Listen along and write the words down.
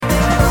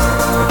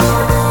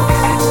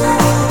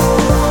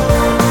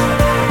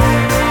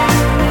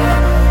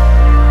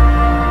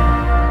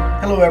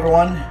Hello,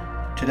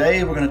 everyone.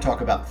 Today we're going to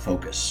talk about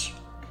focus.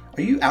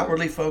 Are you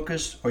outwardly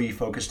focused or are you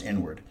focused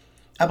inward?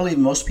 I believe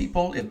most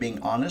people, if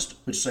being honest,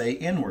 would say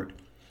inward.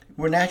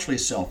 We're naturally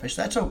selfish.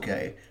 That's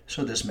okay.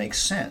 So this makes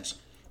sense.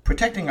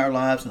 Protecting our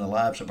lives and the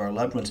lives of our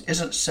loved ones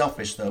isn't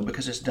selfish, though,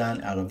 because it's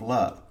done out of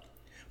love.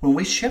 When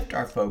we shift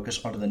our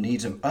focus onto the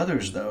needs of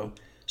others, though,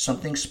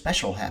 something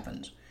special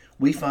happens.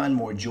 We find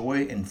more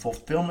joy and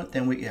fulfillment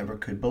than we ever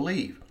could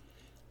believe.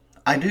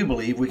 I do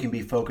believe we can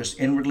be focused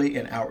inwardly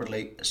and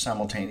outwardly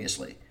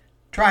simultaneously.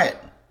 Try it.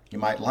 You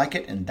might like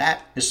it, and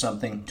that is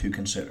something to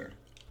consider.